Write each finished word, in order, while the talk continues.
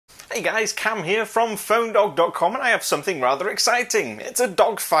Hey guys, Cam here from PhoneDog.com, and I have something rather exciting. It's a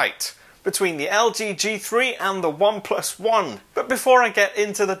dogfight between the LG G3 and the OnePlus One. But before I get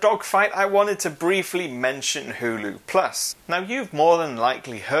into the dogfight, I wanted to briefly mention Hulu Plus. Now, you've more than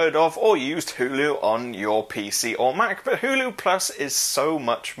likely heard of or used Hulu on your PC or Mac, but Hulu Plus is so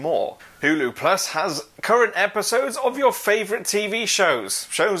much more. Hulu Plus has current episodes of your favourite TV shows.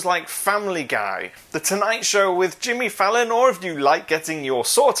 Shows like Family Guy, The Tonight Show with Jimmy Fallon, or if you like getting your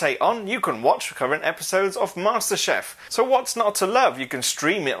saute on, you can watch current episodes of MasterChef. So what's not to love? You can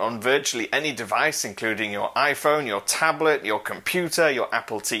stream it on virtually any device, including your iPhone, your tablet, your computer, your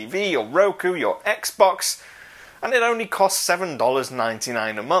Apple TV, your Roku, your Xbox. And it only costs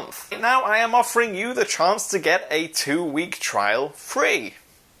 $7.99 a month. Now I am offering you the chance to get a 2-week trial free.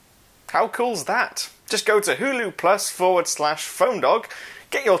 How cool's that? Just go to Hulu Plus /PhoneDog,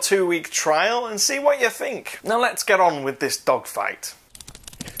 get your 2-week trial and see what you think. Now let's get on with this dogfight.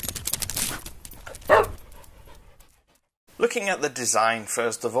 Looking at the design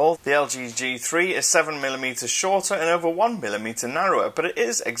first of all, the LG G3 is 7mm shorter and over 1mm narrower, but it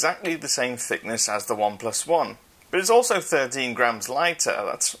is exactly the same thickness as the OnePlus One. But it's also 13 grams lighter,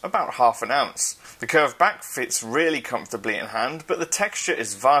 that's about half an ounce. The curved back fits really comfortably in hand, but the texture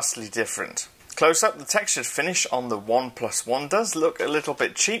is vastly different. Close up, the textured finish on the OnePlus One does look a little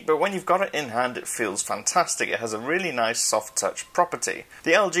bit cheap, but when you've got it in hand it feels fantastic. It has a really nice soft touch property.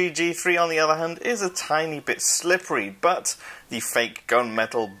 The LG G3 on the other hand is a tiny bit slippery, but the fake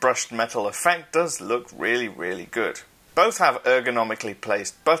gunmetal brushed metal effect does look really good. Both have ergonomically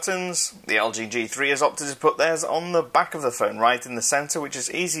placed buttons. The LG G3 has opted to put theirs on the back of the phone, right in the centre, which is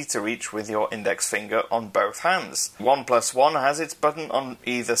easy to reach with your index finger on both hands. OnePlus One has its button on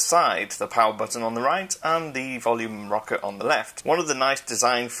either side, the power button on the right and the volume rocker on the left. One of the nice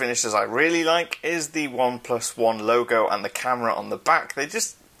design finishes I really like is the OnePlus One logo and the camera on the back. They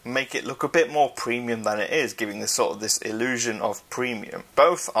just make it look a bit more premium than it is, giving this illusion of premium.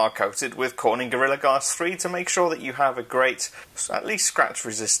 Both are coated with Corning Gorilla Glass 3 to make sure that you have a great, at least scratch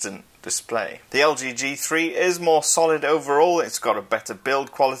resistant display. The LG G3 is more solid overall, it's got a better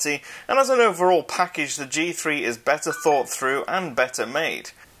build quality, and as an overall package the G3 is better thought through and better made.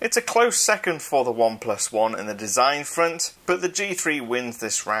 It's a close second for the OnePlus One in the design front, but the G3 wins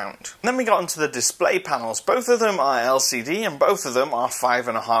this round. Then we got onto the display panels. Both of them are LCD and both of them are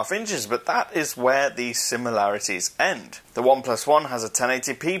 5.5 inches, but that is where the similarities end. The OnePlus One has a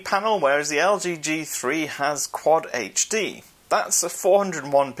 1080p panel, whereas the LG G3 has Quad HD. That's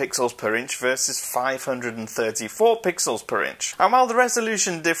 401 pixels per inch versus 534 pixels per inch. And while the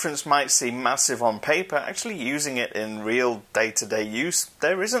resolution difference might seem massive on paper, actually using it in real day-to-day use,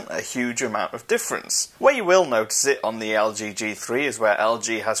 there isn't a huge amount of difference. Where you will notice it on the LG G3 is where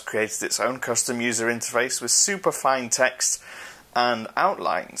LG has created its own custom user interface with super fine text and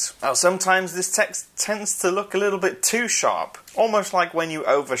outlines. Now sometimes this text tends to look a little bit too sharp, almost like when you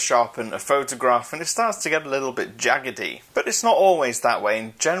over sharpen a photograph and it starts to get a little bit jaggedy. But it's not always that way.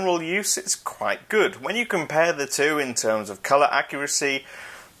 In general use it's quite good. When you compare the two in terms of colour accuracy,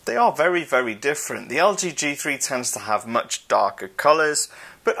 they are very different. The LG G3 tends to have much darker colours,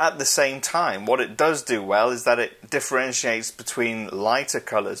 but at the same time, what it does do well is that it differentiates between lighter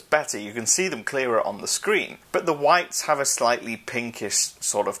colours better. You can see them clearer on the screen, but the whites have a slightly pinkish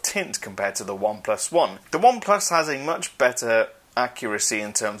sort of tint compared to the OnePlus One. The OnePlus has a much better accuracy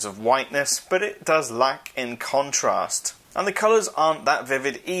in terms of whiteness, but it does lack in contrast. And the colours aren't that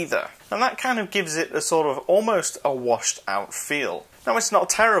vivid either, and that kind of gives it a sort of almost a washed out feel. Now it's not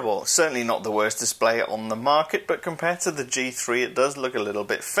terrible, certainly not the worst display on the market, but compared to the G3 it does look a little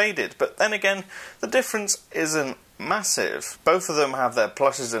bit faded. But then again, the difference isn't massive. Both of them have their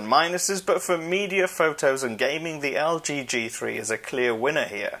pluses and minuses, but for media, photos and gaming, the LG G3 is a clear winner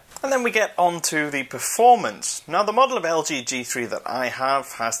here. And then we get on to the performance. Now the model of LG G3 that I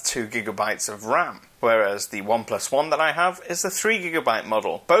have has 2GB of RAM, whereas the OnePlus One that I have is the 3GB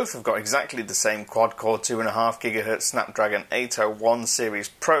model. Both have got exactly the same quad-core 2.5GHz Snapdragon 801 series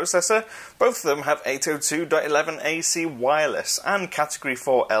processor. Both of them have 802.11ac wireless and Category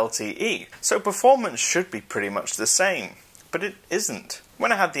 4 LTE, so performance should be pretty much the same. But it isn't.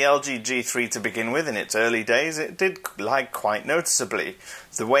 When I had the LG G3 to begin with in its early days, it did lag quite noticeably.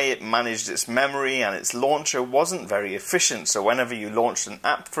 The way it managed its memory and its launcher wasn't very efficient, so whenever you launched an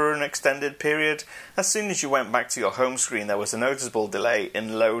app for an extended period, as soon as you went back to your home screen there was a noticeable delay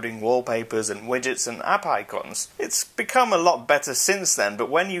in loading wallpapers and widgets and app icons. It's become a lot better since then, but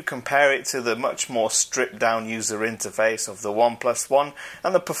when you compare it to the much more stripped down user interface of the OnePlus One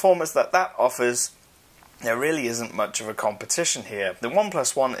and the performance that offers, There really isn't much of a competition here. The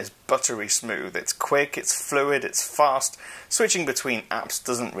OnePlus One is buttery smooth, it's quick, it's fluid, it's fast, switching between apps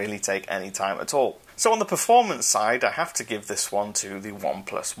doesn't really take any time at all. So on the performance side, I have to give this one to the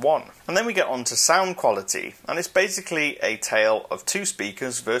OnePlus One. And then we get on to sound quality, and it's basically a tale of two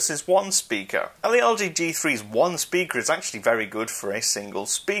speakers versus one speaker. And the LG G3's one speaker is actually very good for a single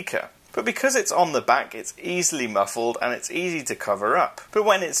speaker. But because it's on the back, it's easily muffled and it's easy to cover up. But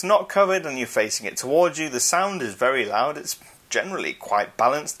when it's not covered and you're facing it towards you, the sound is very loud. It's generally quite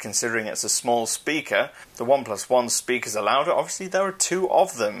balanced considering it's a small speaker. The OnePlus One speakers are louder, obviously there are two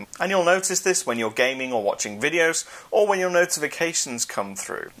of them. And you'll notice this when you're gaming or watching videos, or when your notifications come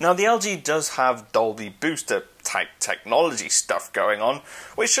through. Now the LG does have Dolby Booster type technology stuff going on,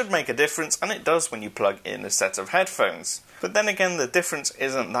 which should make a difference, and it does when you plug in a set of headphones. But then again, the difference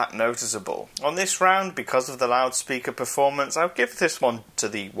isn't that noticeable. On this round, because of the loudspeaker performance, I'll give this one to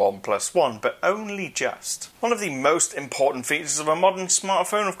the OnePlus One, but only just. One of the most important features of a modern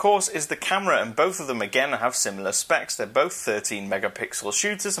smartphone, of course, is the camera, and both of them again have similar specs. They're both 13 megapixel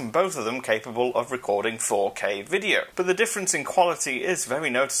shooters, and both of them capable of recording 4K video. But the difference in quality is very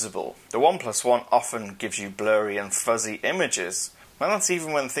noticeable. The OnePlus One often gives you blurry and fuzzy images. Well, that's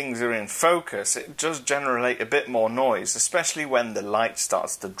even when things are in focus. It does generate a bit more noise, especially when the light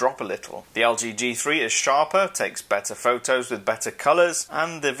starts to drop a little. The LG G3 is sharper, takes better photos with better colours,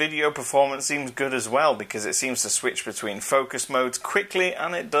 and the video performance seems good as well because it seems to switch between focus modes quickly,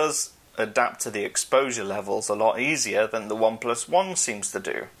 and it does adapt to the exposure levels a lot easier than the OnePlus One seems to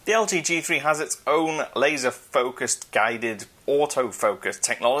do. The LG G3 has its own laser-focused guided autofocus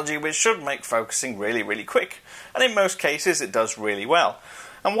technology, which should make focusing really quick, and in most cases it does really well.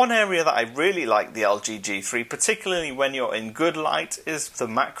 And one area that I really like the LG G3, particularly when you're in good light, is the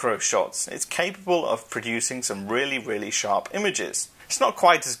macro shots. It's capable of producing some really sharp images. It's not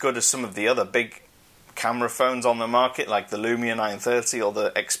quite as good as some of the other big camera phones on the market like the Lumia 930 or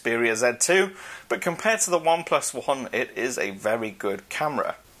the Xperia Z2, but compared to the OnePlus One, it is a very good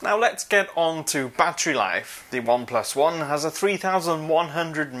camera. Now let's get on to battery life. The OnePlus One has a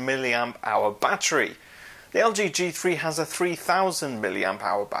 3100 mAh battery. The LG G3 has a 3000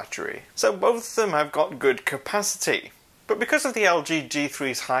 mAh battery. So both of them have got good capacity. But because of the LG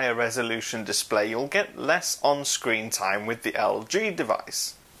G3's higher resolution display, you'll get less on-screen time with the LG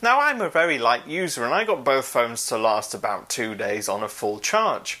device. Now I'm a very light user and I got both phones to last about 2 days on a full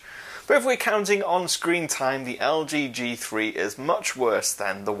charge. But if we're counting on-screen time, the LG G3 is much worse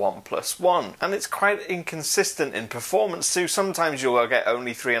than the OnePlus One. And it's quite inconsistent in performance too. Sometimes you'll get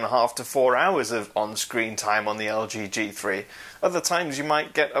only 3.5 to 4 hours of on-screen time on the LG G3. Other times you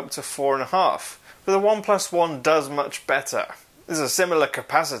might get up to 4.5. But the OnePlus One does much better. There's a similar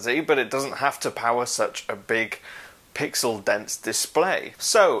capacity, but it doesn't have to power such a big pixel dense display.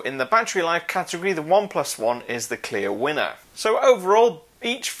 So in the battery life category, the OnePlus One is the clear winner. So overall,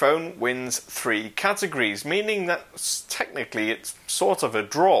 each phone wins 3 categories, meaning that technically it's sort of a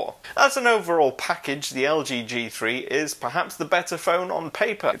draw. As an overall package, the LG G3 is perhaps the better phone on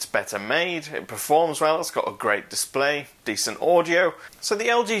paper. It's better made, it performs well, it's got a great display, decent audio. So the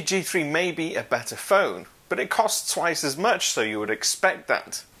LG G3 may be a better phone, but it costs twice as much, so you would expect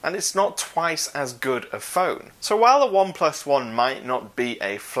that. And it's not twice as good a phone. So while the OnePlus One might not be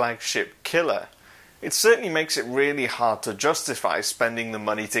a flagship killer, it certainly makes it really hard to justify spending the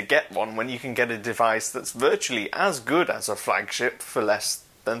money to get one when you can get a device that's virtually as good as a flagship for less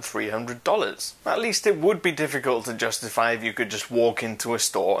than $300. At least it would be difficult to justify if you could just walk into a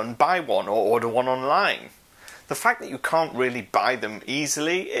store and buy one or order one online. The fact that you can't really buy them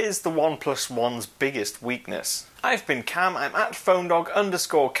easily is the OnePlus One's biggest weakness. I've been Cam, I'm at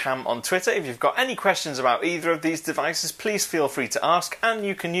PhoneDog_Cam on Twitter. If you've got any questions about either of these devices, please feel free to ask, and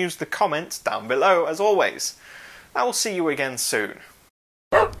you can use the comments down below as always. I will see you again soon.